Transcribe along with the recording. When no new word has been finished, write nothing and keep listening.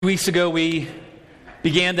Weeks ago, we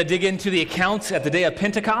began to dig into the accounts at the day of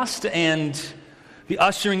Pentecost and the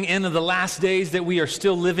ushering in of the last days that we are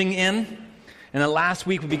still living in. And then last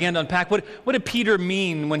week, we began to unpack what did Peter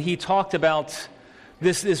mean when he talked about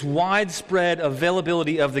this widespread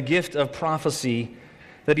availability of the gift of prophecy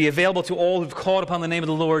that be available to all who've called upon the name of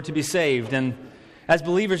the Lord to be saved. And as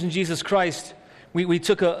believers in Jesus Christ, we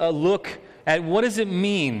took a look at what does it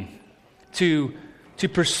mean to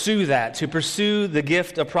pursue that, to pursue the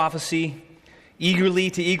gift of prophecy,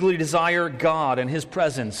 to eagerly desire God and His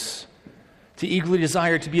presence, to eagerly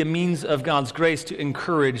desire to be a means of God's grace, to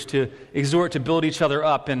encourage, to exhort, to build each other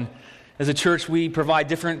up. And as a church, we provide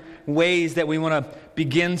different ways that we want to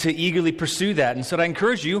begin to eagerly pursue that. And so I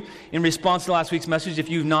encourage you, in response to last week's message, if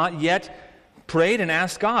you've not yet prayed and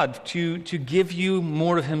asked God to give you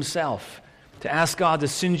more of Himself, to ask God to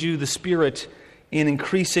send you the Spirit in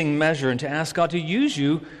increasing measure, and to ask God to use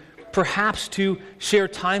you perhaps to share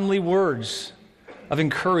timely words of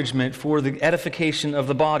encouragement for the edification of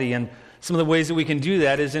the body. And some of the ways that we can do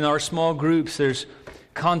that is in our small groups. There's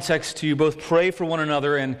context to both pray for one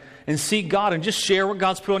another and seek God and just share what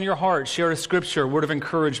God's put on your heart. Share a scripture, a word of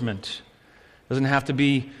encouragement. It doesn't have to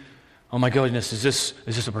be, oh my goodness, is this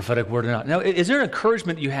a prophetic word or not? Now, is there an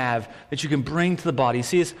encouragement that you have that you can bring to the body?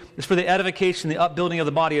 See, it's for the edification, the upbuilding of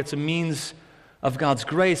the body. It's a means of God's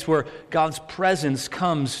grace where God's presence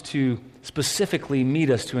comes to specifically meet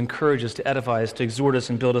us, to encourage us, to edify us, to exhort us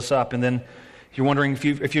and build us up. And then if you're wondering,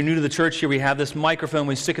 if you're new to the church here, we have this microphone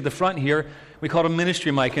we stick at the front here. We call it a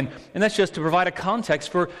ministry mic. And that's just to provide a context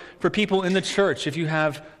for people in the church. If you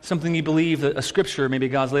have something you believe, a scripture, maybe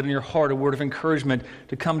God's laid on your heart, a word of encouragement,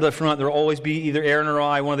 to come to the front. There will always be either Aaron or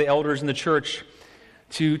I, one of the elders in the church,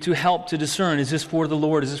 to help to discern, is this for the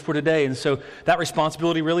Lord, is this for today? And so that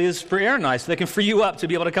responsibility really is for Aaron and I, so they can free you up to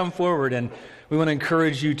be able to come forward. And we want to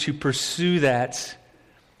encourage you to pursue that,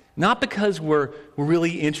 not because we're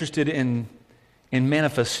really interested in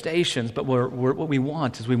manifestations, but what we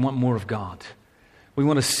want is we want more of God. We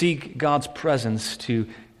want to seek God's presence to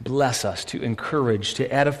bless us, to encourage,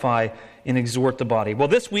 to edify, and exhort the body. Well,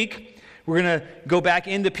 this week, we're going to go back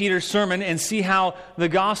into Peter's sermon and see how the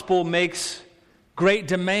gospel makes great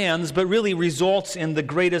demands, but really results in the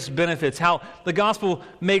greatest benefits. How the gospel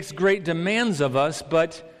makes great demands of us,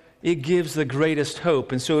 but it gives the greatest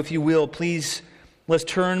hope. And so if you will, please, let's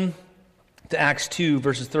turn to Acts 2,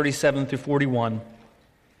 verses 37 through 41.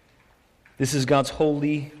 This is God's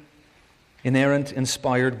holy, inerrant,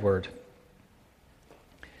 inspired word.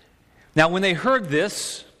 Now when they heard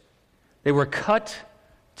this, they were cut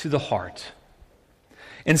to the heart,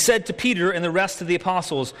 and said to Peter and the rest of the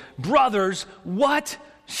apostles, "Brothers, what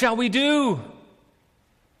shall we do?"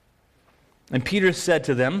 And Peter said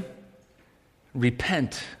to them,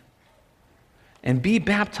 "Repent and be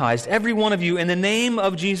baptized, every one of you, in the name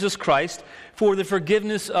of Jesus Christ, for the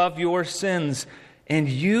forgiveness of your sins, and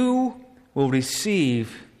you will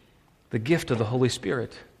receive the gift of the Holy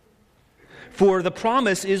Spirit. For the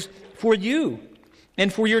promise is for you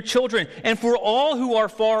and for your children and for all who are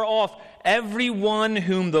far off, everyone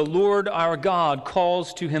whom the Lord our God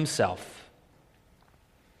calls to Himself."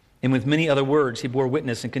 And with many other words he bore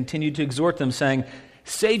witness and continued to exhort them, saying,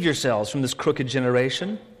 "Save yourselves from this crooked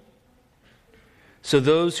generation." So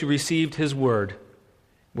those who received his word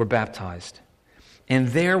were baptized. And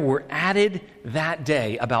there were added that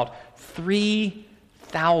day about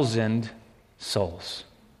 3,000 souls.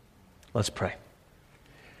 Let's pray.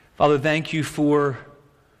 Father, thank you for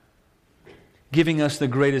giving us the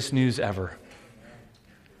greatest news ever.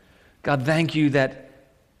 God, thank you that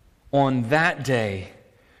on that day,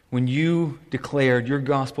 when you declared your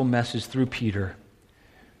gospel message through Peter,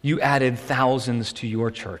 you added thousands to your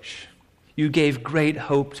church. You gave great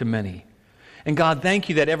hope to many. And God, thank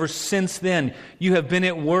you that ever since then, you have been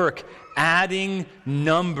at work adding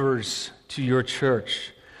numbers to your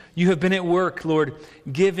church. You have been at work, Lord,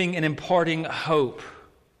 giving and imparting hope.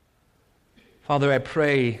 Father, I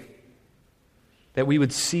pray that we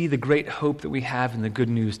would see the great hope that we have in the good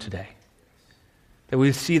news today. That we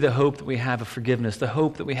would see the hope that we have of forgiveness, the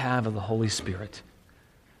hope that we have of the Holy Spirit,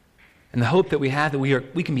 and the hope that we have that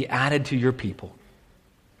we can be added to your people.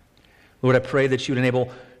 Lord, I pray that you would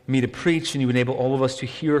enable me to preach and you would enable all of us to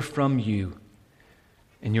hear from you.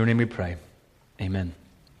 In your name we pray. Amen.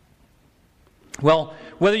 Well,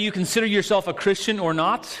 whether you consider yourself a Christian or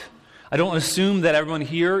not, I don't assume that everyone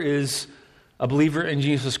here is a believer in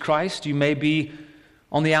Jesus Christ. You may be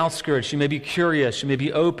on the outskirts. You may be curious. You may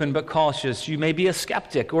be open but cautious. You may be a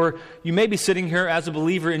skeptic, or you may be sitting here as a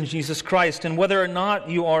believer in Jesus Christ. And whether or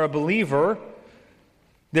not you are a believer,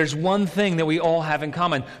 There's one thing that we all have in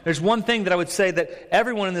common. There's one thing that I would say that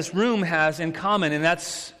everyone in this room has in common, and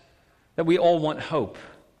that's that we all want hope.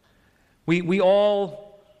 We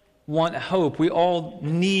all want hope. We all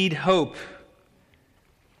need hope.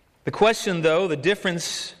 The question, though, the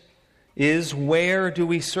difference is, where do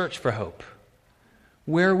we search for hope?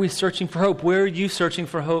 Where are we searching for hope? Where are you searching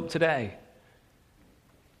for hope today?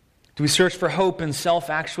 Do we search for hope in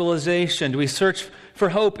self-actualization? Do we search for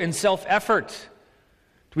hope in self-effort?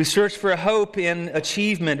 Do we search for hope in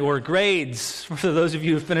achievement or grades? For those of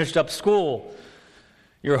you who finished up school,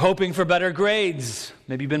 you're hoping for better grades.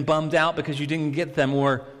 Maybe you've been bummed out because you didn't get them,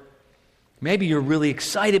 or maybe you're really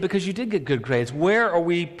excited because you did get good grades. Where are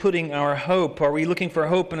we putting our hope? Are we looking for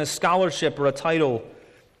hope in a scholarship or a title?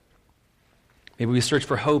 Maybe we search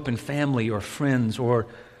for hope in family or friends or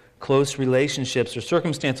close relationships or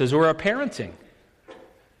circumstances or our parenting.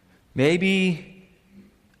 Maybe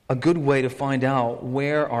a good way to find out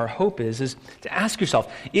where our hope is to ask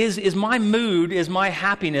yourself, is my mood, is my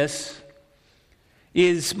happiness,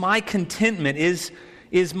 is my contentment,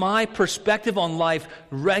 is my perspective on life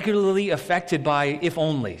regularly affected by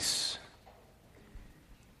if-onlys?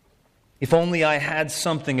 If only I had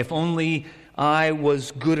something, if only I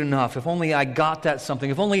was good enough, if only I got that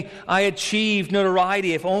something, if only I achieved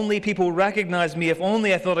notoriety, if only people recognized me, if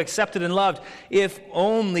only I felt accepted and loved, if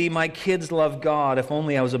only my kids loved God, if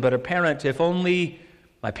only I was a better parent, if only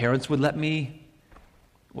my parents would let me,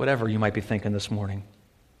 whatever you might be thinking this morning.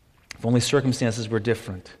 If only circumstances were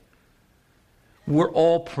different. We're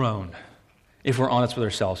all prone, if we're honest with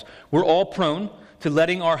ourselves, we're all prone to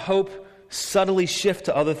letting our hope subtly shift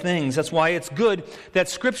to other things. That's why it's good that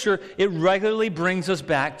Scripture, it regularly brings us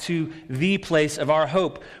back to the place of our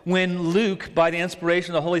hope. When Luke, by the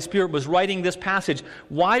inspiration of the Holy Spirit, was writing this passage,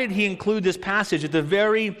 why did he include this passage at the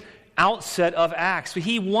very outset of Acts?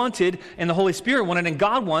 He wanted, and the Holy Spirit wanted, and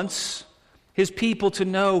God wants His people to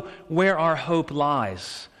know where our hope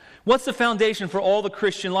lies. What's the foundation for all the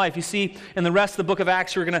Christian life? You see, in the rest of the book of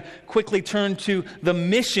Acts, we're going to quickly turn to the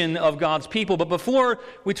mission of God's people. But before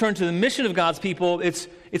we turn to the mission of God's people, it's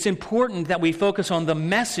important that we focus on the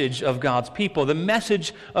message of God's people, the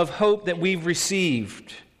message of hope that we've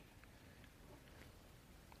received.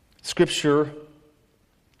 Scripture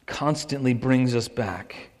constantly brings us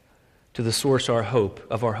back to the source of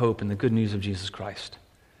our hope in the good news of Jesus Christ.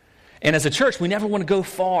 And as a church, we never want to go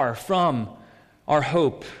far from our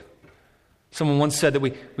hope. Someone once said that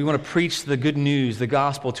we want to preach the good news, the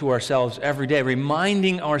gospel, to ourselves every day,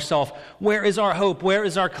 reminding ourselves, where is our hope? Where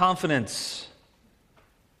is our confidence?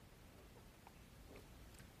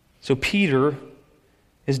 So Peter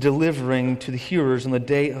is delivering to the hearers on the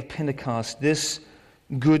day of Pentecost this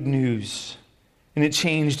good news, and it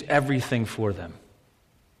changed everything for them.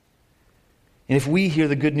 And if we hear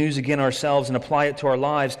the good news again ourselves and apply it to our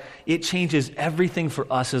lives, it changes everything for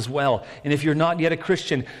us as well. And if you're not yet a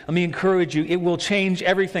Christian, let me encourage you, it will change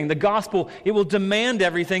everything. The gospel, it will demand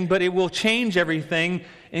everything, but it will change everything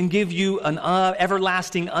and give you an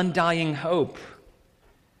everlasting, undying hope.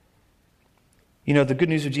 You know, the good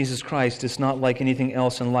news of Jesus Christ is not like anything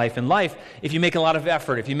else in life. In life, if you make a lot of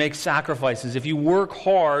effort, if you make sacrifices, if you work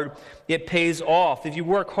hard, it pays off. If you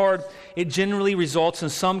work hard, it generally results in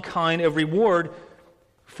some kind of reward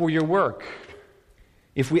for your work.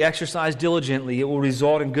 If we exercise diligently, it will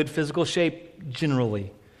result in good physical shape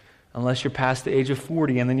generally, unless you're past the age of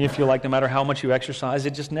 40, and then you feel like no matter how much you exercise,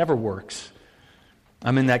 it just never works.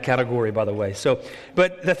 I'm in that category, by the way.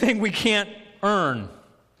 But the thing we can't earn,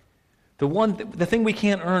 the thing we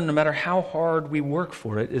can't earn, no matter how hard we work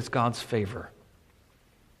for it, is God's favor.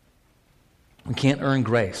 We can't earn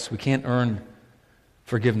grace. We can't earn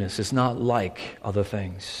forgiveness. It's not like other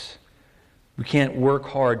things. We can't work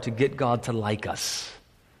hard to get God to like us,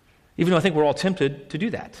 even though I think we're all tempted to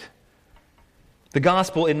do that. The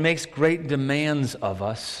gospel, it makes great demands of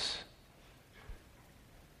us,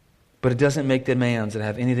 but it doesn't make demands that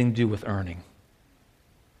have anything to do with earning.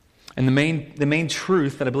 And the main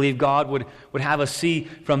truth that I believe God would have us see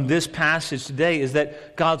from this passage today is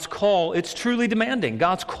that God's call, it's truly demanding.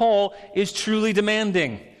 God's call is truly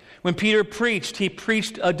demanding. When Peter preached, he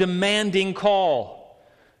preached a demanding call.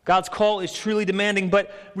 God's call is truly demanding, but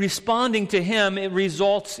responding to him, it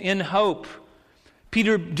results in hope.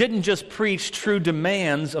 Peter didn't just preach true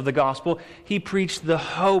demands of the gospel, he preached the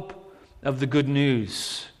hope of the good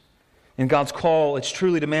news. And God's call, it's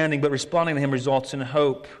truly demanding, but responding to him results in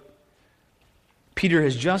hope. Peter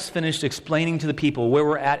has just finished explaining to the people where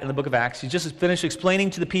we're at in the book of Acts. He's just finished explaining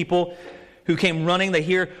to the people who came running. They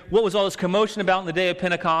hear, what was all this commotion about in the day of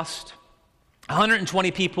Pentecost?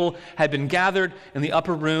 120 people had been gathered in the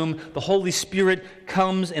upper room. The Holy Spirit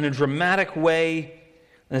comes in a dramatic way.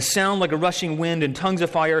 and a sound like a rushing wind and tongues of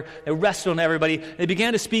fire that rested on everybody. They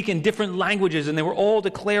began to speak in different languages, and they were all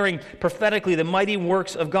declaring prophetically the mighty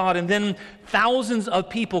works of God. And then thousands of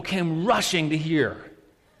people came rushing to hear.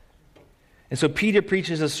 And so Peter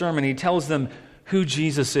preaches a sermon. He tells them who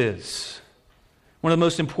Jesus is. One of the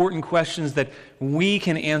most important questions that we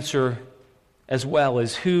can answer as well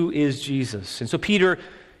is, who is Jesus? And so Peter,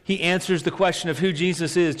 he answers the question of who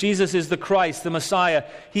Jesus is. Jesus is the Christ, the Messiah.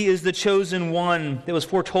 He is the chosen one that was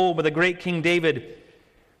foretold by the great King David.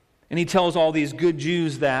 And he tells all these good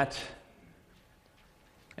Jews that.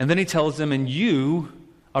 And then he tells them, and you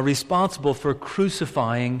are responsible for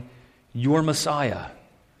crucifying your Messiah.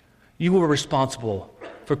 You were responsible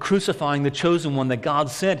for crucifying the chosen one that God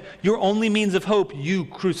sent. Your only means of hope, you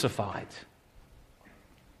crucified.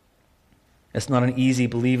 It's not an easy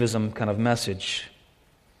believism kind of message.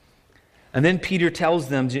 And then Peter tells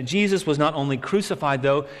them that Jesus was not only crucified,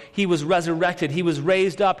 though, he was resurrected. He was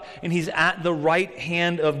raised up, and he's at the right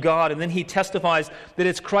hand of God. And then he testifies that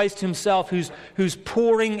it's Christ himself who's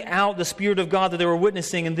pouring out the Spirit of God that they were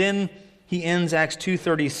witnessing. And then he ends Acts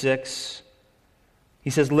 2:36. He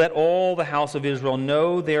says, "Let all the house of Israel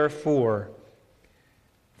know, therefore,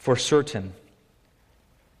 for certain,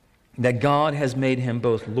 that God has made him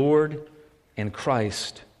both Lord and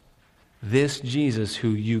Christ, this Jesus who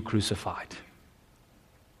you crucified."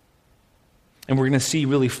 And we're going to see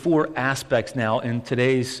really four aspects now in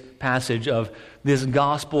today's passage of this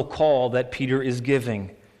gospel call that Peter is giving.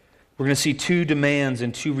 We're going to see two demands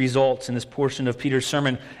and two results in this portion of Peter's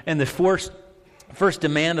sermon. And the first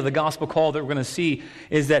demand of the gospel call that we're going to see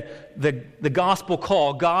is that the gospel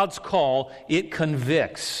call, God's call, it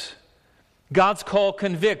convicts. God's call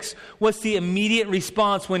convicts. What's the immediate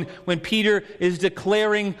response when Peter is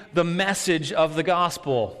declaring the message of the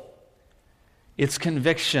gospel? It's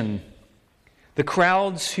conviction. The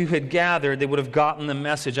crowds who had gathered, they would have gotten the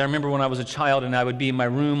message. I remember when I was a child and I would be in my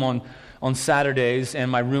room on Saturdays,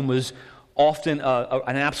 and my room was often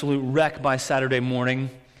an absolute wreck by Saturday morning.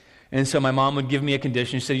 And so my mom would give me a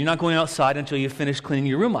condition. She said, "You're not going outside until you finish cleaning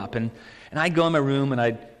your room up." And I'd go in my room and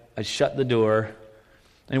I'd shut the door.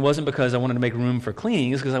 And it wasn't because I wanted to make room for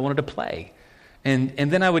cleaning, it's because I wanted to play. And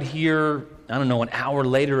then I would hear, I don't know, an hour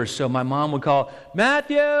later or so, my mom would call,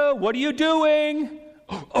 "Matthew, what are you doing?"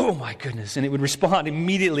 Oh my goodness. And it would respond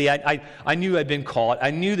immediately. I knew I'd been caught.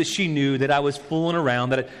 I knew that she knew that I was fooling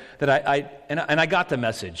around, and I got the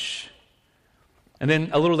message. And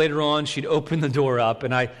then a little later on, she'd open the door up,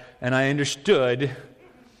 and I understood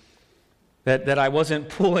that I wasn't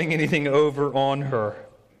pulling anything over on her.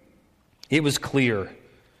 It was clear.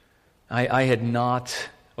 I had not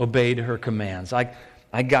obeyed her commands.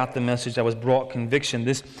 I got the message. I was brought conviction.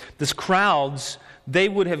 This crowds, they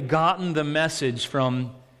would have gotten the message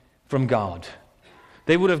from God.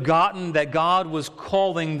 They would have gotten that God was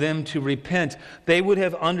calling them to repent. They would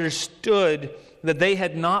have understood that they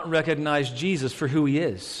had not recognized Jesus for who he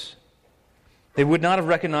is. They would not have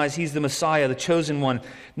recognized he's the Messiah, the chosen one.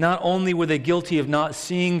 Not only were they guilty of not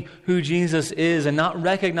seeing who Jesus is and not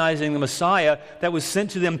recognizing the Messiah that was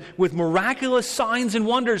sent to them with miraculous signs and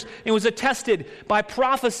wonders and was attested by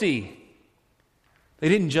prophecy. They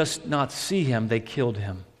didn't just not see him, they killed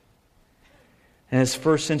him. And as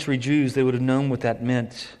first century Jews, they would have known what that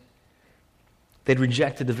meant. They'd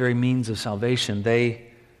rejected the very means of salvation. They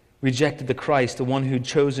rejected the Christ, the one who'd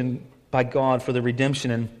chosen by God for the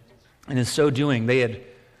redemption, and in so doing, they had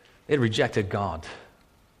rejected God.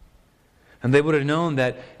 And they would have known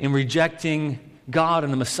that in rejecting God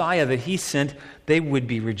and the Messiah that he sent, they would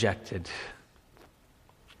be rejected.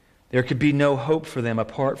 There could be no hope for them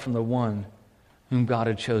apart from the one whom God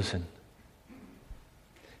had chosen.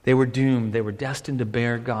 They were doomed. They were destined to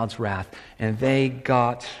bear God's wrath. And they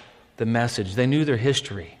got the message. They knew their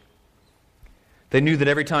history. They knew that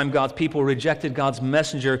every time God's people rejected God's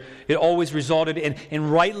messenger, it always resulted in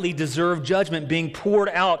rightly deserved judgment being poured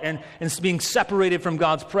out and being separated from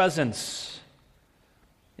God's presence.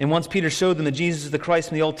 And once Peter showed them that Jesus is the Christ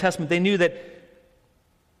in the Old Testament, they knew that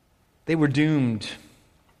they were doomed.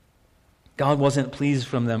 God wasn't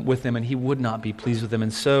pleased with them, and he would not be pleased with them.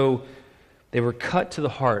 And so they were cut to the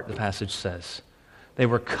heart, the passage says. They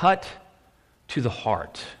were cut to the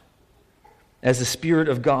heart as the Spirit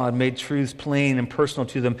of God made truths plain and personal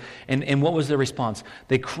to them. And what was their response?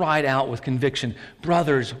 They cried out with conviction,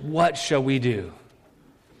 "Brothers, what shall we do?"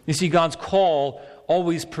 You see, God's call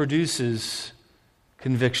always produces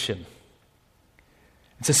conviction.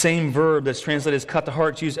 It's the same verb that's translated as cut the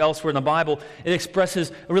heart. It's used elsewhere in the Bible. It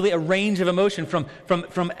expresses really a range of emotion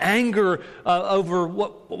from anger over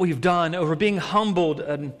what we've done, over being humbled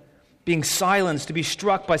and being silenced, to be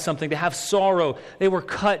struck by something, to have sorrow. They were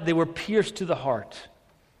cut, they were pierced to the heart.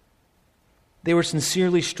 They were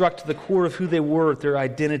sincerely struck to the core of who they were, their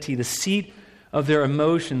identity, the seat of their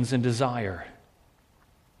emotions and desire.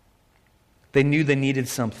 They knew they needed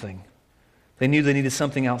something. They knew they needed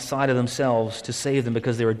something outside of themselves to save them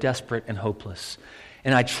because they were desperate and hopeless.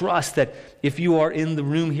 And I trust that if you are in the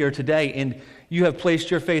room here today and you have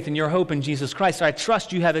placed your faith and your hope in Jesus Christ, I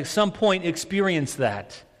trust you have at some point experienced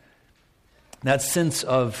that sense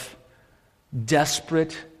of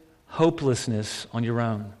desperate hopelessness on your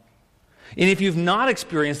own. And if you've not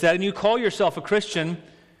experienced that and you call yourself a Christian,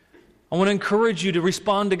 I want to encourage you to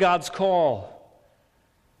respond to God's call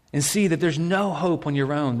and see that there's no hope on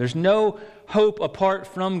your own. There's no hope apart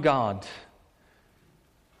from God.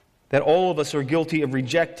 That all of us are guilty of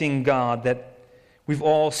rejecting God, that we've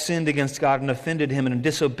all sinned against God and offended Him and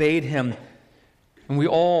disobeyed Him. And we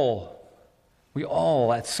all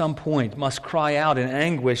at some point must cry out in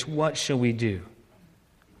anguish, what shall we do?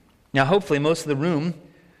 Now, hopefully, most of the room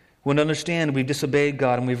would understand we've disobeyed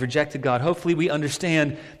God and we've rejected God. Hopefully we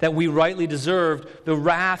understand that we rightly deserved the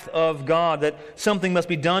wrath of God, that something must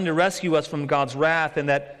be done to rescue us from God's wrath, and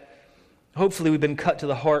that hopefully we've been cut to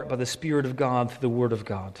the heart by the Spirit of God through the Word of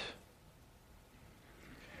God.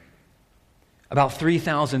 About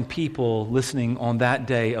 3,000 people listening on that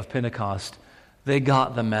day of Pentecost, they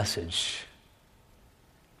got the message.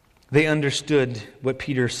 They understood what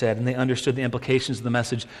Peter said, and they understood the implications of the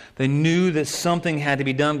message. They knew that something had to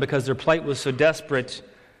be done because their plight was so desperate,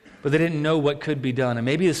 but they didn't know what could be done. And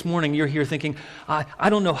maybe this morning you're here thinking, I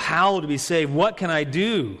don't know how to be saved. What can I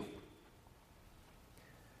do?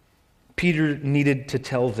 Peter needed to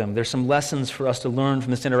tell them. There's some lessons for us to learn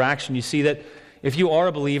from this interaction. You see that if you are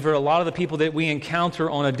a believer, a lot of the people that we encounter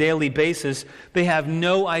on a daily basis, they have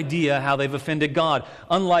no idea how they've offended God.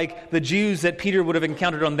 Unlike the Jews that Peter would have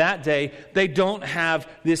encountered on that day, they don't have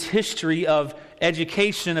this history of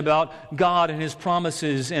education about God and His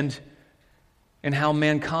promises and how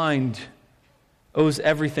mankind owes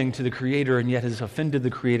everything to the Creator and yet has offended the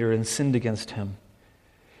Creator and sinned against Him.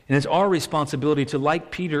 And it's our responsibility to, like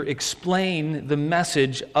Peter, explain the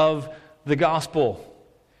message of the gospel,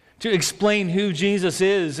 to explain who Jesus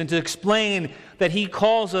is and to explain that He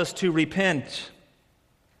calls us to repent.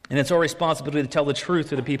 And it's our responsibility to tell the truth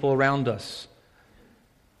to the people around us.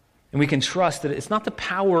 And we can trust that it's not the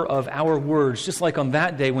power of our words, just like on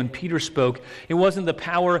that day when Peter spoke. It wasn't the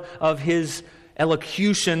power of his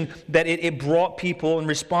elocution that it brought people and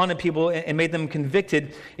responded to people and made them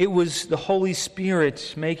convicted. It was the Holy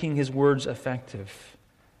Spirit making His words effective.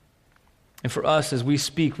 And for us, as we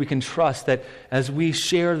speak, we can trust that as we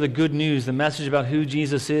share the good news, the message about who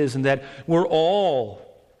Jesus is, and that we're all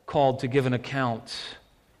called to give an account,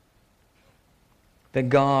 that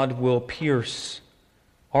God will pierce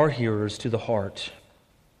our hearers to the heart.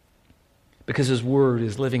 Because His word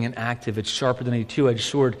is living and active. It's sharper than a two-edged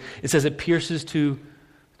sword. It says it pierces to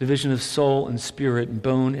the division of soul and spirit and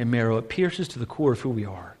bone and marrow. It pierces to the core of who we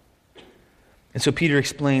are. And so Peter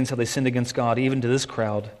explains how they sinned against God, even to this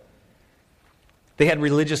crowd. They had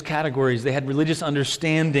religious categories, they had religious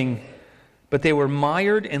understanding, but they were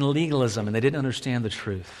mired in legalism and they didn't understand the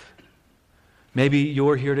truth. Maybe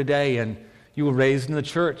you're here today and you were raised in the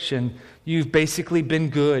church and you've basically been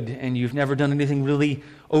good and you've never done anything really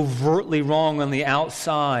overtly wrong on the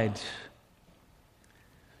outside.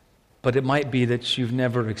 But it might be that you've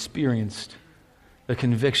never experienced the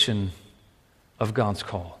conviction of God's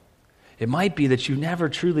call. It might be that you never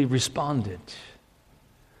truly responded.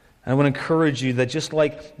 And I want to encourage you that just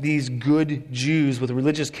like these good Jews with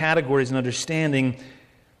religious categories and understanding,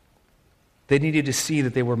 they needed to see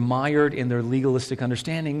that they were mired in their legalistic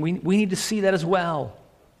understanding. We need to see that as well.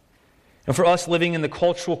 And for us living in the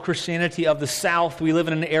cultural Christianity of the South, we live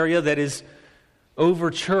in an area that is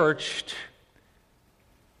over-churched,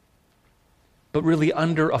 but really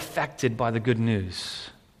under-affected by the good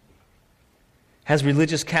news. Has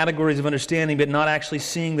religious categories of understanding, but not actually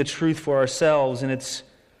seeing the truth for ourselves. And it's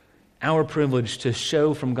our privilege to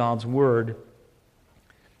show from God's Word,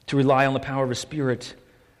 to rely on the power of His Spirit,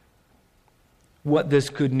 what this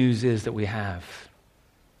good news is that we have.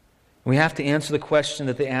 We have to answer the question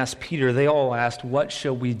that they asked Peter. They all asked, what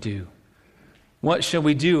shall we do? What shall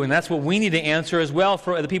we do? And that's what we need to answer as well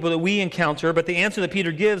for the people that we encounter. But the answer that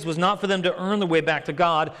Peter gives was not for them to earn the way back to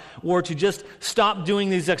God or to just stop doing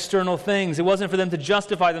these external things. It wasn't for them to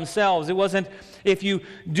justify themselves. It wasn't, if you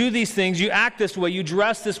do these things, you act this way, you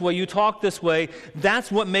dress this way, you talk this way,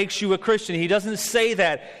 that's what makes you a Christian. He doesn't say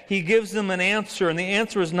that. He gives them an answer. And the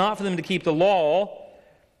answer is not for them to keep the law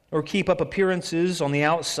or keep up appearances on the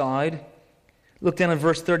outside. Look down at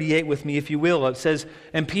verse 38 with me, if you will. It says,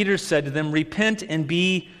 and Peter said to them, repent and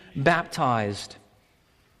be baptized,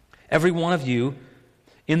 every one of you,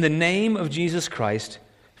 in the name of Jesus Christ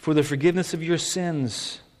for the forgiveness of your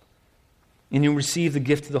sins. And you'll receive the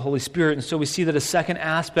gift of the Holy Spirit. And so we see that a second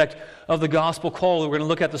aspect of the gospel call that we're going to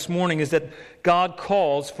look at this morning is that God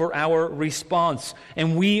calls for our response.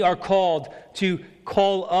 And we are called to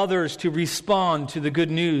call others to respond to the good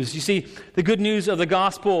news. You see, the good news of the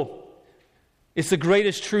gospel, it's the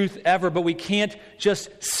greatest truth ever, but we can't just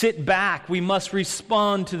sit back. We must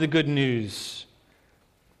respond to the good news.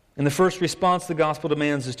 And the first response the gospel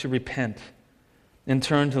demands is to repent and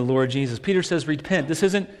turn to the Lord Jesus. Peter says, repent. This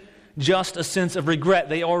isn't just a sense of regret.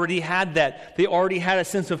 They already had that. They already had a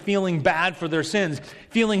sense of feeling bad for their sins.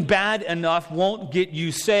 Feeling bad enough won't get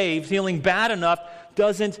you saved. Feeling bad enough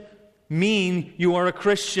doesn't mean you are a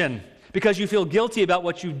Christian. Because you feel guilty about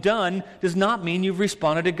what you've done does not mean you've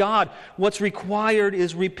responded to God. What's required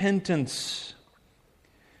is repentance.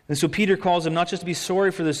 And so Peter calls them not just to be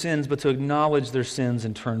sorry for their sins, but to acknowledge their sins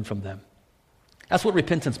and turn from them. That's what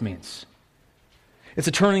repentance means. It's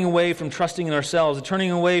a turning away from trusting in ourselves, a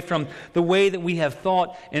turning away from the way that we have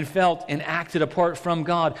thought and felt and acted apart from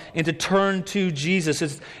God, and to turn to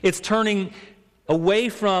Jesus. It's turning away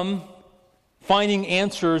from finding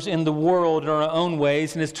answers in the world in our own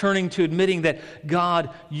ways, and it's turning to admitting that, God,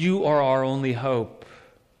 you are our only hope.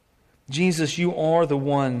 Jesus, you are the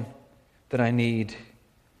one that I need.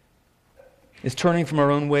 It's turning from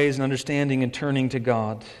our own ways and understanding and turning to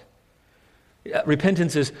God.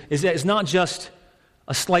 Repentance is not just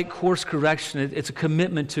a slight course correction. It's a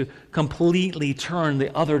commitment to completely turn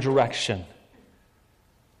the other direction.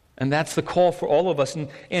 And that's the call for all of us.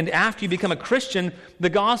 And after you become a Christian, the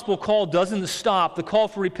gospel call doesn't stop. The call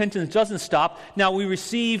for repentance doesn't stop. Now, we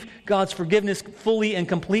receive God's forgiveness fully and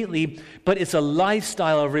completely, but it's a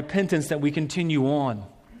lifestyle of repentance that we continue on.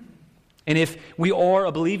 And if we are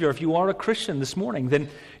a believer, if you are a Christian this morning, then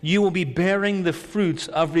you will be bearing the fruits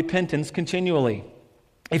of repentance continually.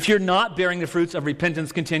 If you're not bearing the fruits of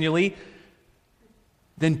repentance continually,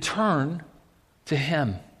 then turn to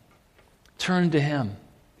Him. Turn to Him.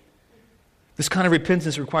 This kind of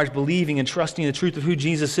repentance requires believing and trusting the truth of who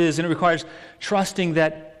Jesus is, and it requires trusting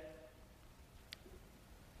that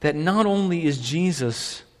not only is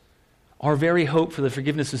Jesus our very hope for the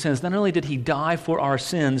forgiveness of sins, not only did He die for our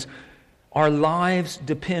sins, our lives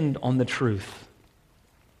depend on the truth.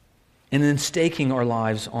 And then staking our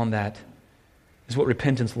lives on that is what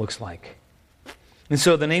repentance looks like. And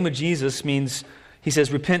so the name of Jesus means, he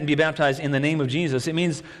says, repent and be baptized in the name of Jesus. It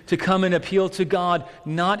means to come and appeal to God,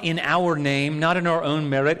 not in our name, not in our own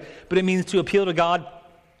merit, but it means to appeal to God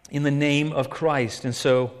in the name of Christ. And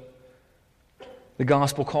so the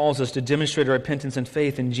gospel calls us to demonstrate our repentance and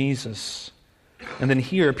faith in Jesus. And then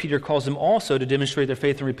here, Peter calls them also to demonstrate their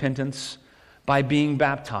faith and repentance by being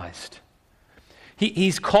baptized.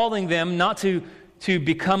 He's calling them not to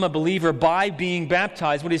become a believer by being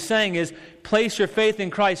baptized. What he's saying is, place your faith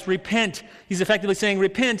in Christ, repent. He's effectively saying,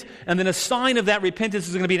 repent, and then a sign of that repentance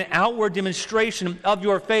is going to be an outward demonstration of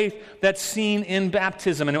your faith that's seen in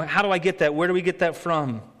baptism. And how do I get that? Where do we get that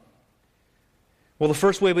from? Well, the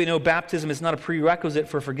first way we know baptism is not a prerequisite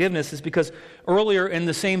for forgiveness is because earlier in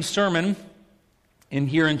the same sermon,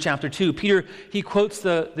 here in chapter 2, Peter, he quotes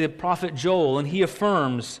the prophet Joel, and he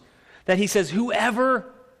affirms that he says, whoever,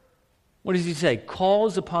 what does he say?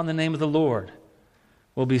 Calls upon the name of the Lord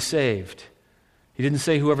will be saved. He didn't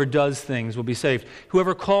say whoever does things will be saved.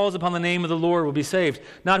 Whoever calls upon the name of the Lord will be saved.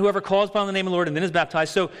 Not whoever calls upon the name of the Lord and then is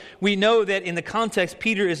baptized. So we know that in the context,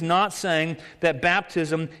 Peter is not saying that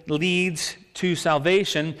baptism leads to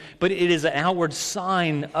salvation, but it is an outward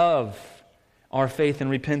sign of our faith and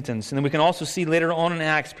repentance. And then we can also see later on in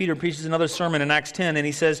Acts, Peter preaches another sermon in Acts 10, and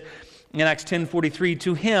he says in Acts 10:43,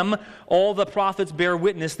 to him all the prophets bear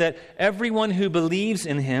witness that everyone who believes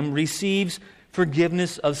in him receives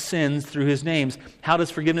forgiveness of sins through his names. How does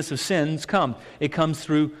forgiveness of sins come? It comes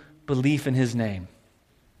through belief in his name.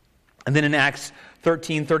 And then in Acts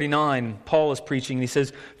 13:39, Paul is preaching, and he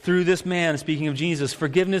says, through this man, speaking of Jesus,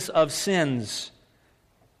 forgiveness of sins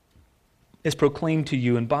is proclaimed to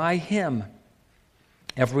you, and by him,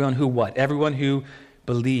 everyone who what? Everyone who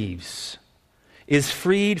believes is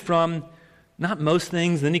freed from not most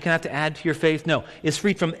things, then you can have to add to your faith. No, is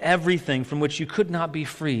freed from everything from which you could not be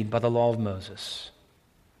freed by the law of Moses.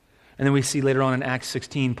 And then we see later on in Acts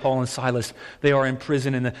 16, Paul and Silas, they are in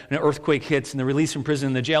prison and an earthquake hits and they're released from prison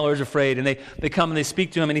and the jailer is afraid and they come and they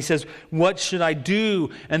speak to him and he says, what should I do?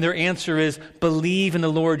 And their answer is, believe in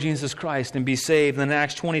the Lord Jesus Christ and be saved. And then in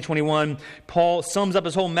Acts 20:21, Paul sums up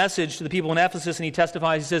his whole message to the people in Ephesus and he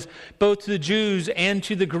testifies, he says, both to the Jews and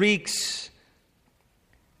to the Greeks,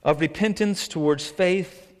 of repentance towards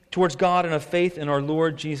faith, towards God and of faith in our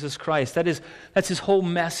Lord Jesus Christ. That's his whole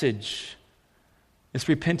message. It's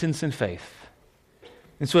repentance and faith.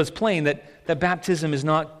 And so it's plain that baptism is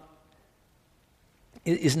not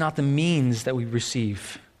the means that we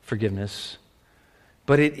receive forgiveness,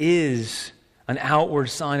 but it is an outward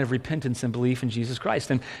sign of repentance and belief in Jesus Christ.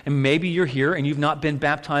 And maybe you're here and you've not been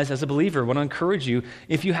baptized as a believer. I want to encourage you,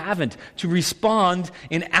 if you haven't, to respond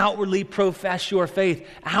and outwardly profess your faith,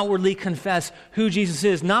 outwardly confess who Jesus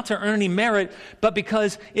is, not to earn any merit, but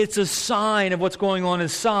because it's a sign of what's going on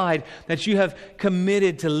inside, that you have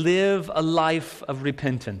committed to live a life of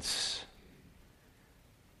repentance.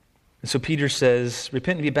 And so Peter says,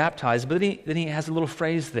 repent and be baptized, but then he has a little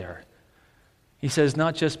phrase there. He says,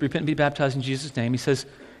 not just repent and be baptized in Jesus' name. He says,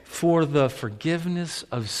 for the forgiveness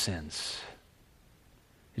of sins.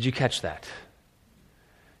 Did you catch that?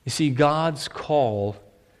 You see, God's call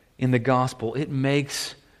in the gospel, it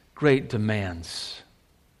makes great demands,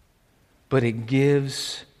 but it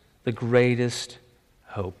gives the greatest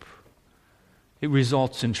hope. It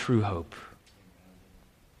results in true hope.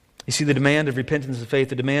 You see, the demand of repentance and faith,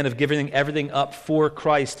 the demand of giving everything up for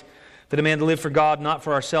Christ, the demand to live for God, not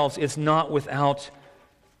for ourselves, it's not without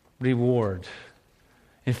reward.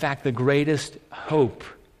 In fact, the greatest hope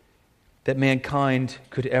that mankind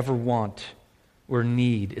could ever want or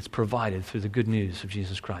need is provided through the good news of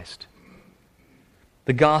Jesus Christ.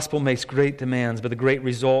 The gospel makes great demands, but the great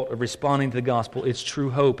result of responding to the gospel is true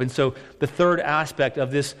hope. And so the third aspect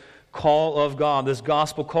of this call of God, this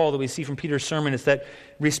gospel call that we see from Peter's sermon, is that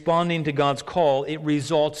responding to God's call, it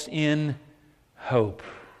results in hope.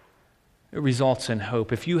 It results in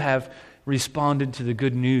hope. If you have responded to the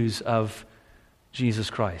good news of Jesus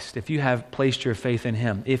Christ, if you have placed your faith in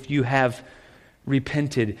Him, if you have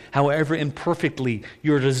repented, however imperfectly,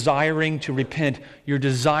 you're desiring to repent, you're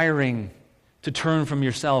desiring to turn from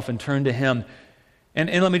yourself and turn to Him. And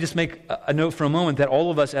let me just make a note for a moment that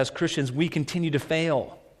all of us as Christians, we continue to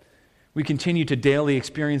fail. We continue to daily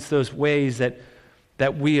experience those ways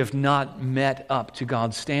that we have not met up to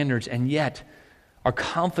God's standards, and yet our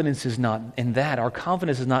confidence is not in that. Our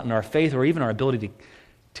confidence is not in our faith or even our ability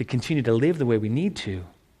to continue to live the way we need to.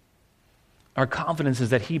 Our confidence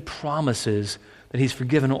is that He promises that He's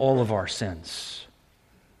forgiven all of our sins.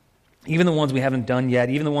 Even the ones we haven't done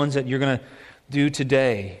yet, even the ones that you're going to do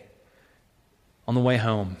today on the way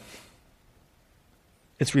home.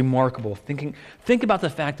 It's remarkable. Think about the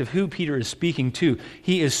fact of who Peter is speaking to.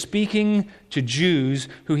 He is speaking to Jews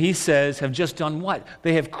who he says have just done what?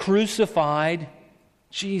 They have crucified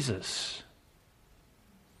Jesus.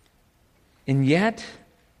 And yet,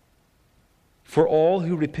 for all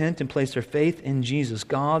who repent and place their faith in Jesus,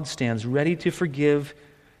 God stands ready to forgive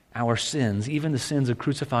our sins, even the sins of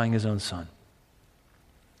crucifying His own Son.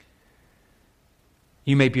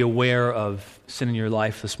 You may be aware of sin in your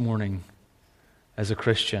life this morning as a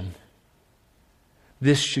Christian.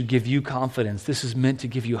 This should give you confidence. This is meant to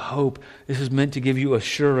give you hope. This is meant to give you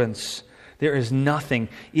assurance. There is nothing.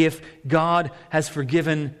 If God has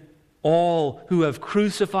forgiven all who have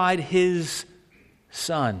crucified His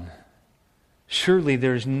Son, surely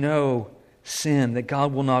there is no sin that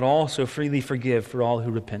God will not also freely forgive for all who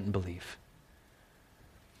repent and believe.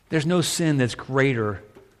 There's no sin that's greater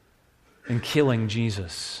than killing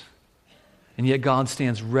Jesus. And yet God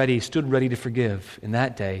stood ready to forgive in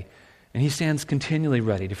that day, and He stands continually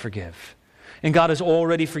ready to forgive. And God has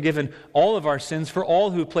already forgiven all of our sins for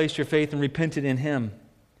all who placed your faith and repented in Him.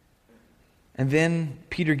 And then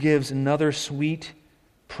Peter gives another sweet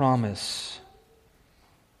promise.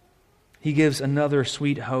 He gives another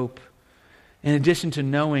sweet hope. In addition to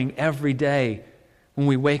knowing every day when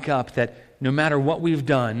we wake up that no matter what we've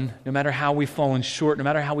done, no matter how we've fallen short, no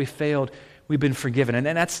matter how we failed, we've been forgiven. And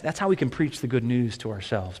that's how we can preach the good news to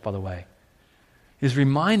ourselves, by the way. Is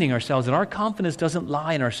reminding ourselves that our confidence doesn't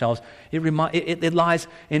lie in ourselves. It lies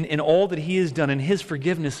in all that He has done, in His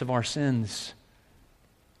forgiveness of our sins.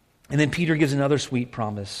 And then Peter gives another sweet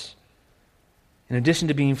promise. In addition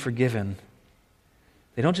to being forgiven,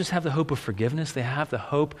 they don't just have the hope of forgiveness, they have the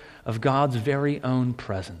hope of God's very own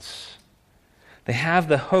presence. They have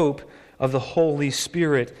the hope of the Holy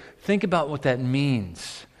Spirit. Think about what that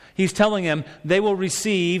means. He's telling them they will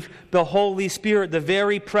receive the Holy Spirit, the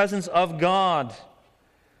very presence of God.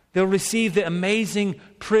 They'll receive the amazing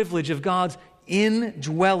privilege of God's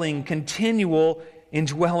indwelling, continual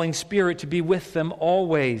indwelling Spirit to be with them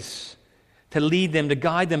always, to lead them, to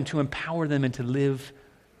guide them, to empower them, and to live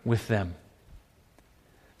with them.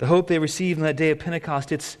 The hope they receive on that day of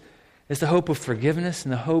Pentecost, it's the hope of forgiveness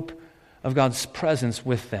and the hope of God's presence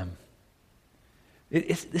with them.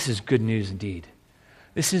 This is good news indeed.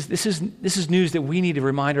 This is news that we need to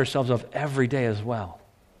remind ourselves of every day as well.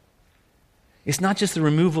 It's not just the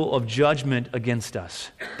removal of judgment against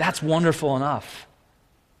us. That's wonderful enough.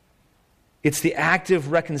 It's the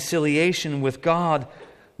active reconciliation with God,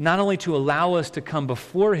 not only to allow us to come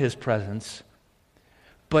before His presence,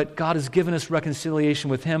 but God has given us reconciliation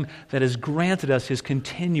with Him that has granted us His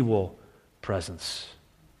continual presence.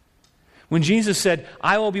 When Jesus said,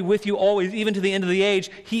 I will be with you always, even to the end of the age,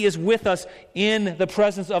 He is with us in the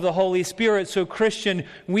presence of the Holy Spirit. So, Christian,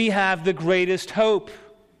 we have the greatest hope.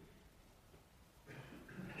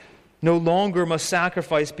 No longer must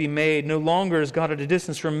sacrifice be made. No longer is God at a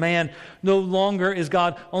distance from man. No longer is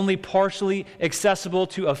God only partially accessible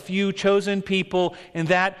to a few chosen people, and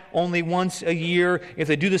that only once a year if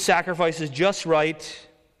they do the sacrifices just right.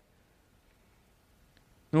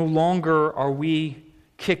 No longer are we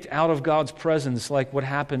kicked out of God's presence like what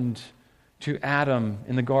happened to Adam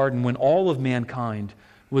in the garden when all of mankind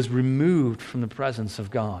was removed from the presence of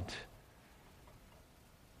God.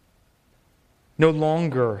 No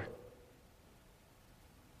longer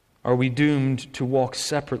are we doomed to walk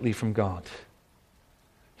separately from God.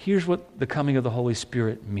 Here's what the coming of the Holy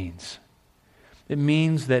Spirit means. It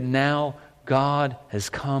means that now God has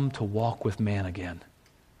come to walk with man again.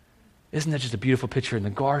 Isn't that just a beautiful picture? In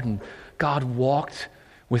the garden, God walked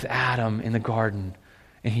with Adam in the garden,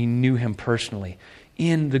 and he knew him personally.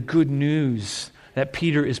 In the good news that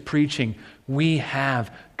Peter is preaching, we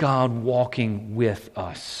have God walking with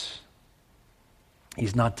us.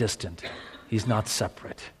 He's not distant. He's not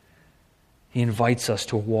separate. He invites us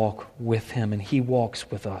to walk with him, and he walks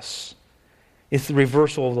with us. It's the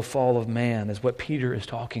reversal of the fall of man, is what Peter is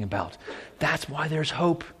talking about. That's why there's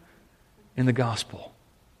hope in the gospel.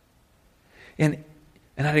 And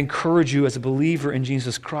I'd encourage you as a believer in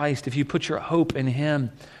Jesus Christ, if you put your hope in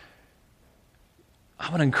him, I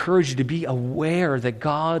want to encourage you to be aware that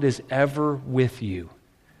God is ever with you,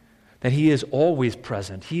 that he is always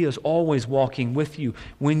present. He is always walking with you.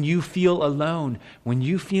 When you feel alone, when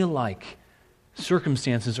you feel like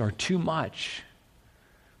circumstances are too much,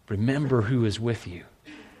 remember who is with you.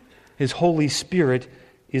 His Holy Spirit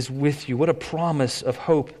is with you. What a promise of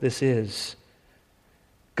hope this is.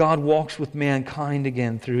 God walks with mankind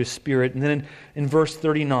again through his Spirit. And then in verse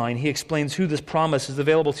 39, he explains who this promise is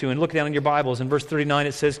available to. And look down in your Bibles. In verse 39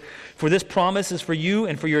 it says, "For this promise is for you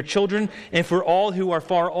and for your children and for all who are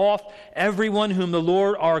far off, everyone whom the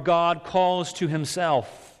Lord our God calls to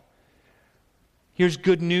himself." Here's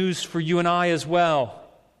good news for you and I as well.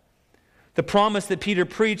 The promise that Peter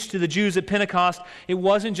preached to the Jews at Pentecost, it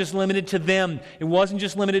wasn't just limited to them. It wasn't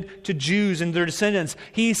just limited to Jews and their descendants.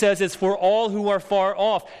 He says it's for all who are far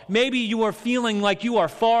off. Maybe you are feeling like you are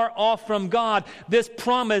far off from God. This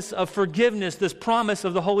promise of forgiveness, this promise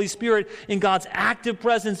of the Holy Spirit in God's active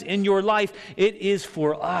presence in your life, it is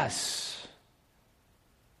for us.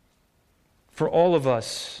 For all of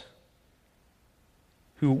us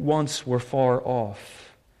who once were far off.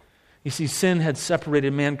 You see, sin had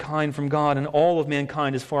separated mankind from God, and all of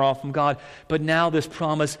mankind is far off from God. But now this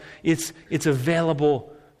promise, it's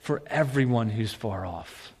available for everyone who's far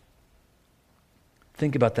off.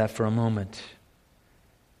 Think about that for a moment.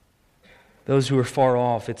 Those who are far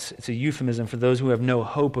off, it's a euphemism for those who have no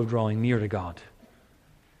hope of drawing near to God.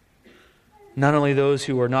 Not only those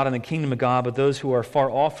who are not in the kingdom of God, but those who are far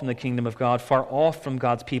off from the kingdom of God, far off from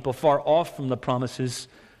God's people, far off from the promises,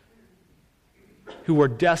 who are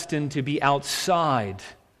destined to be outside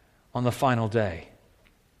on the final day.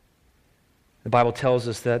 The Bible tells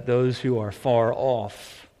us that those who are far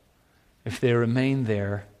off, if they remain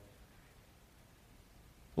there,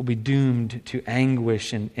 will be doomed to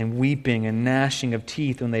anguish and weeping and gnashing of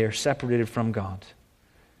teeth when they are separated from God.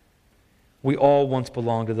 We all once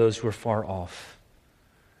belonged to those who are far off.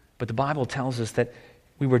 But the Bible tells us that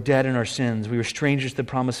we were dead in our sins. We were strangers to the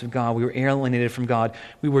promise of God. We were alienated from God.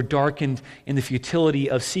 We were darkened in the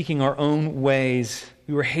futility of seeking our own ways.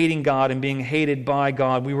 We were hating God and being hated by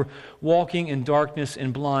God. We were walking in darkness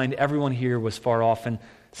and blind. Everyone here was far off, and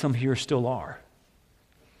some here still are.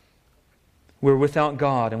 We're without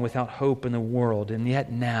God and without hope in the world, and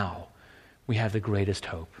yet now we have the greatest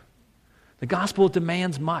hope. The gospel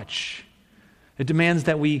demands much. It demands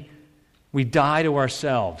that we die to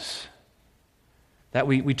ourselves, that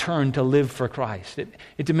we turn to live for Christ.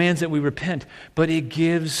 It demands that we repent, but it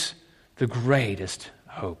gives the greatest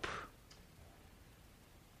hope.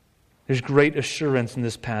 There's great assurance in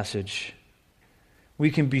this passage. We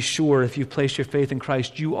can be sure if you've placed your faith in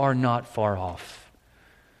Christ, you are not far off,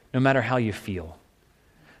 no matter how you feel.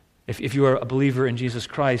 If you are a believer in Jesus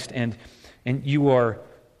Christ and you are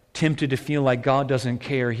tempted to feel like God doesn't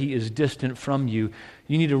care, he is distant from you,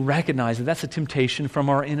 you need to recognize that that's a temptation from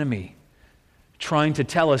our enemy, trying to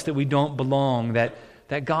tell us that we don't belong,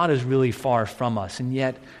 that God is really far from us. And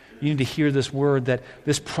yet, you need to hear this word, that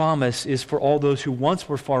this promise is for all those who once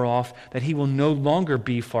were far off, that He will no longer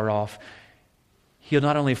be far off. He'll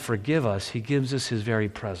not only forgive us, He gives us His very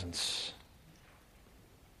presence.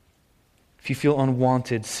 If you feel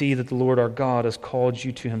unwanted, see that the Lord our God has called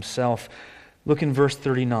you to Himself. Look in verse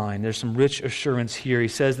 39. There's some rich assurance here. He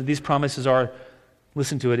says that these promises are,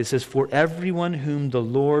 listen to it, it says, for everyone whom the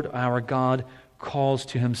Lord our God calls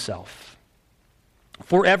to Himself.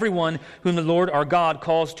 For everyone whom the Lord our God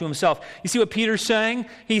calls to Himself. You see what Peter's saying?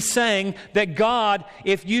 He's saying that God,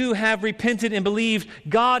 if you have repented and believed,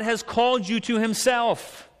 God has called you to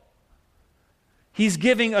Himself. He's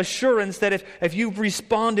giving assurance that if you've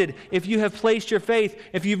responded, if you have placed your faith,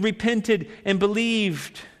 if you've repented and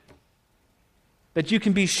believed, that you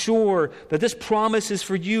can be sure that this promise is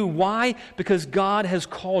for you. Why? Because God has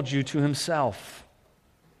called you to Himself.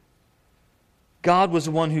 God was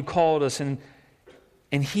the one who called us, and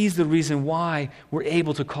He's the reason why we're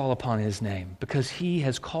able to call upon His name, because He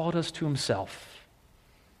has called us to Himself.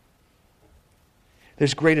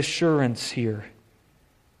 There's great assurance here.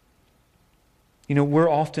 You know, we're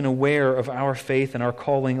often aware of our faith and our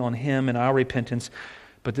calling on Him and our repentance,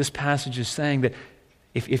 but this passage is saying that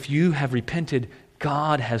if you have repented,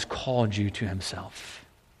 God has called you to Himself.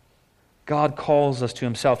 God calls us to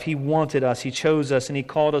Himself. He wanted us, He chose us, and He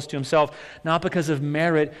called us to Himself, not because of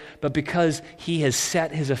merit, but because He has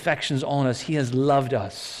set His affections on us. He has loved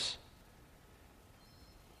us.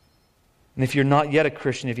 And if you're not yet a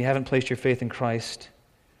Christian, if you haven't placed your faith in Christ,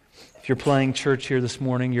 if you're playing church here this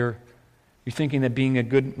morning, you're thinking that being a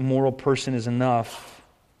good moral person is enough,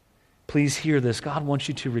 please hear this. God wants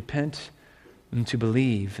you to repent and to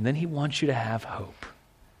believe, and then He wants you to have hope.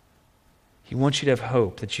 He wants you to have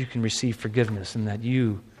hope that you can receive forgiveness and that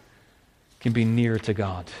you can be near to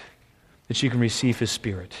God, that you can receive His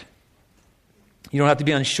Spirit. You don't have to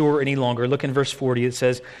be unsure any longer. Look in verse 40. It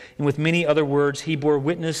says, and with many other words He bore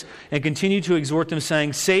witness and continued to exhort them,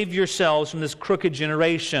 saying, save yourselves from this crooked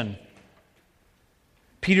generation.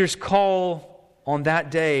 Peter's call on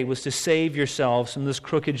that day was to save yourselves from this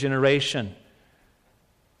crooked generation.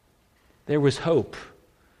 There was hope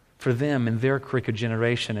for them in their crooked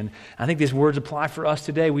generation. And I think these words apply for us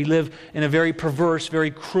today. We live in a very perverse,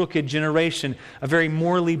 very crooked generation, a very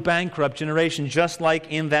morally bankrupt generation, just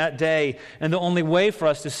like in that day. And the only way for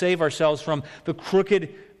us to save ourselves from the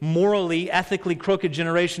crooked, morally, ethically crooked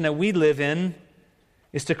generation that we live in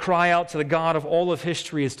is to cry out to the God of all of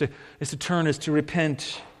history, is to turn, is to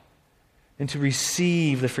repent, and to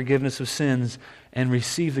receive the forgiveness of sins and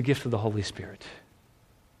receive the gift of the Holy Spirit.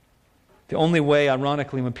 The only way,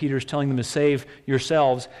 ironically, when Peter's telling them to save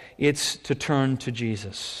yourselves, it's to turn to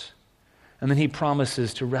Jesus. And then He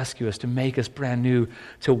promises to rescue us, to make us brand new,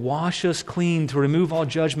 to wash us clean, to remove all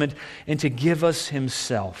judgment, and to give us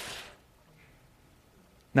Himself.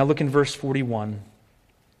 Now look in verse 41.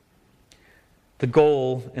 The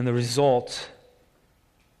goal and the result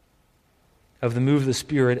of the move of the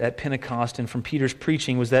Spirit at Pentecost and from Peter's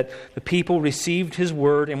preaching was that the people received His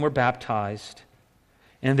word and were baptized.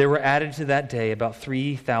 And there were added to that day about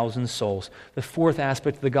 3,000 souls. The fourth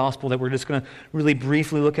aspect of the gospel that we're just going to really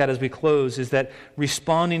briefly look at as we close is that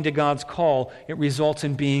responding to God's call, it results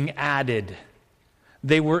in being added.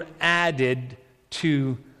 They were added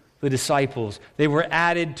to the disciples. They were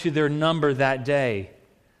added to their number that day.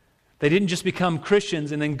 They didn't just become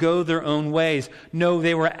Christians and then go their own ways. No,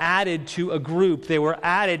 they were added to a group. They were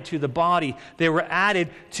added to the body. They were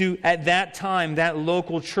added to, at that time, that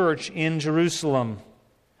local church in Jerusalem.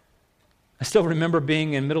 I still remember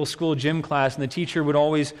being in middle school gym class, and the teacher would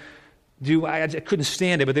always I couldn't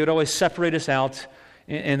stand it, but they would always separate us out,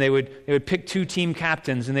 and they would pick two team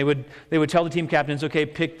captains, and they would tell the team captains, okay,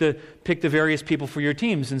 pick the various people for your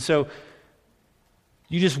teams. And so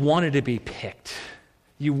you just wanted to be picked.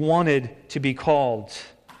 You wanted to be called.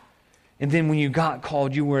 And then when you got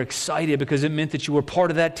called, you were excited because it meant that you were part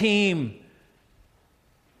of that team.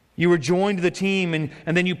 You were joined to the team,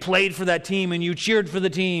 and then you played for that team, and you cheered for the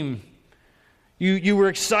team. You were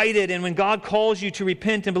excited, and when God calls you to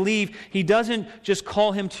repent and believe, He doesn't just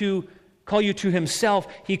call you to Himself.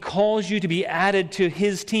 He calls you to be added to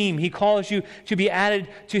His team. He calls you to be added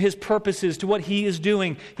to His purposes, to what He is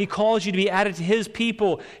doing. He calls you to be added to His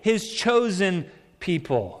people, His chosen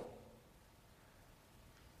people.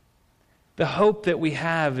 The hope that we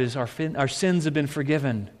have is our sins have been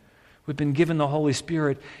forgiven. We've been given the Holy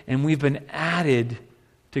Spirit, and we've been added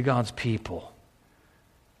to God's people.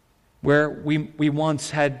 Where we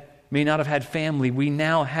once may not have had family, we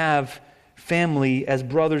now have family as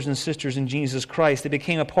brothers and sisters in Jesus Christ. They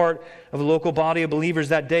became a part of a local body of believers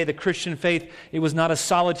that day. The Christian faith, it was not a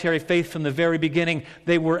solitary faith from the very beginning.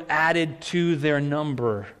 They were added to their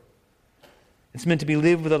number. It's meant to be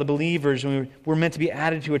lived with other believers, and we're meant to be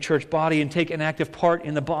added to a church body and take an active part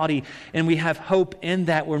in the body. And we have hope in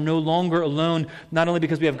that. We're no longer alone, not only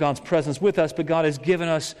because we have God's presence with us, but God has given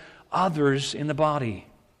us others in the body.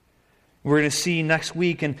 We're going to see next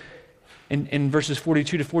week in verses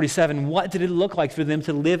 42 to 47, what did it look like for them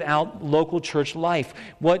to live out local church life?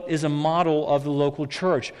 What is a model of the local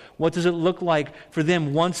church? What does it look like for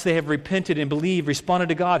them once they have repented and believed, responded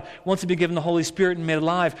to God, once they've been given the Holy Spirit and made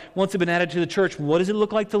alive, once they've been added to the church? What does it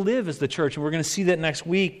look like to live as the church? And we're going to see that next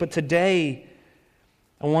week. But today,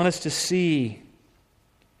 I want us to see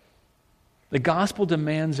the gospel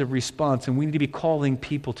demands a response, and we need to be calling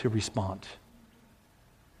people to respond.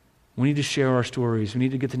 We need to share our stories. We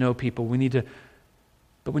need to get to know people. But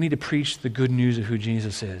we need to preach the good news of who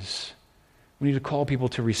Jesus is. We need to call people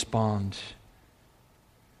to respond.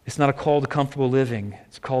 It's not a call to comfortable living.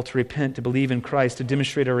 It's a call to repent, to believe in Christ, to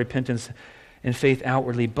demonstrate our repentance and faith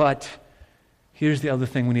outwardly. But here's the other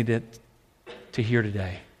thing we need to hear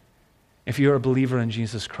today. If you're a believer in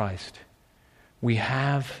Jesus Christ, we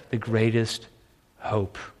have the greatest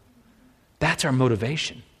hope. That's our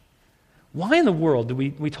motivation. Why in the world do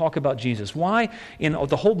we talk about Jesus? Why in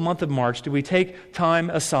the whole month of March do we take time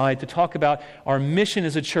aside to talk about our mission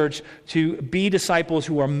as a church to be disciples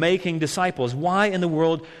who are making disciples? Why in the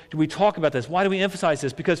world do we talk about this? Why do we emphasize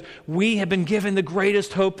this? Because we have been given the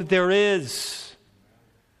greatest hope that there is.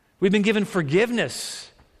 We've been given forgiveness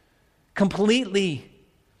completely.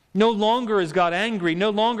 No longer is God angry. No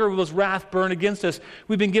longer will His wrath burn against us.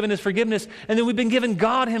 We've been given His forgiveness, and then we've been given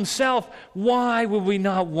God Himself. Why would we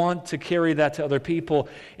not want to carry that to other people?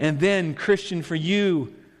 And then, Christian, for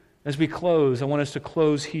you, as we close, I want us to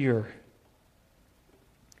close here.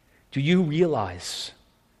 Do you realize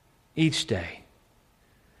each day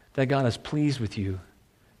that God is pleased with you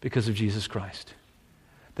because of Jesus Christ?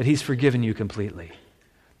 That He's forgiven you completely?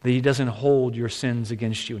 That He doesn't hold your sins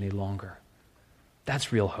against you any longer?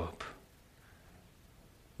 That's real hope.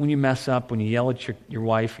 When you mess up, when you yell at your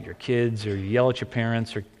wife or your kids, or you yell at your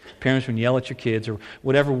parents, or parents when you yell at your kids, or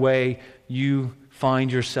whatever way you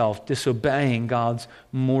find yourself disobeying God's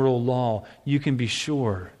moral law, you can be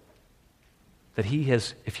sure that He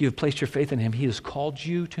has, if you have placed your faith in Him, He has called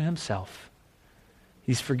you to Himself.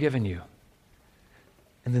 He's forgiven you.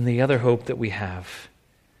 And then the other hope that we have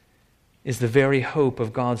is the very hope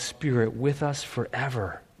of God's Spirit with us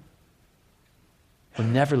forever. He'll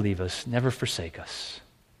never leave us, never forsake us.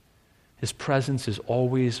 His presence is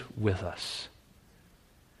always with us.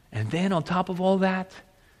 And then on top of all that,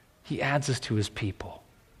 He adds us to His people.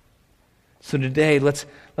 So today, let's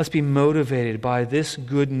be motivated by this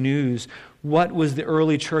good news. What was the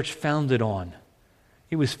early church founded on?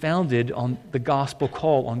 It was founded on the gospel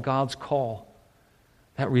call, on God's call.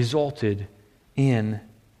 That resulted in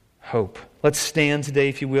hope. Let's stand today,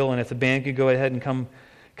 if you will, and if the band could go ahead and come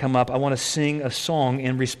up, I want to sing a song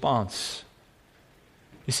in response.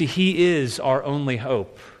 You see, He is our only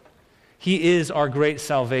hope. He is our great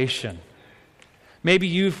salvation. Maybe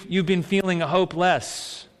you've been feeling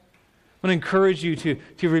hopeless. I want to encourage you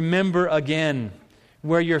to remember again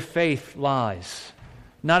where your faith lies.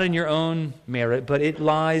 Not in your own merit, but it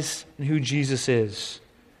lies in who Jesus is.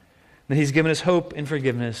 That He's given us hope in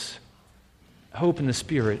forgiveness, hope in the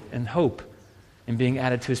Spirit, and hope in being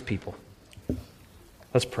added to His people.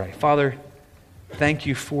 Let's pray. Father, thank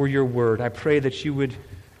You for Your word. I pray that You would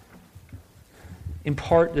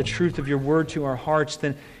impart the truth of Your word to our hearts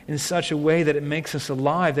in such a way that it makes us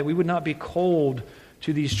alive, that we would not be cold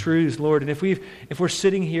to these truths, Lord. And if we're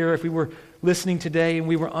sitting here, if we were listening today and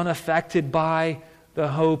we were unaffected by the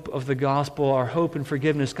hope of the gospel, our hope and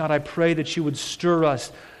forgiveness, God, I pray that You would stir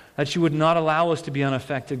us, that You would not allow us to be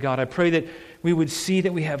unaffected, God. I pray that we would see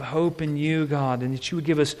that we have hope in You, God, and that You would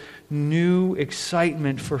give us new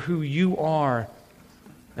excitement for who You are,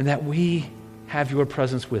 and that we have Your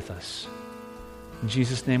presence with us. In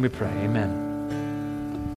Jesus' name we pray. Amen.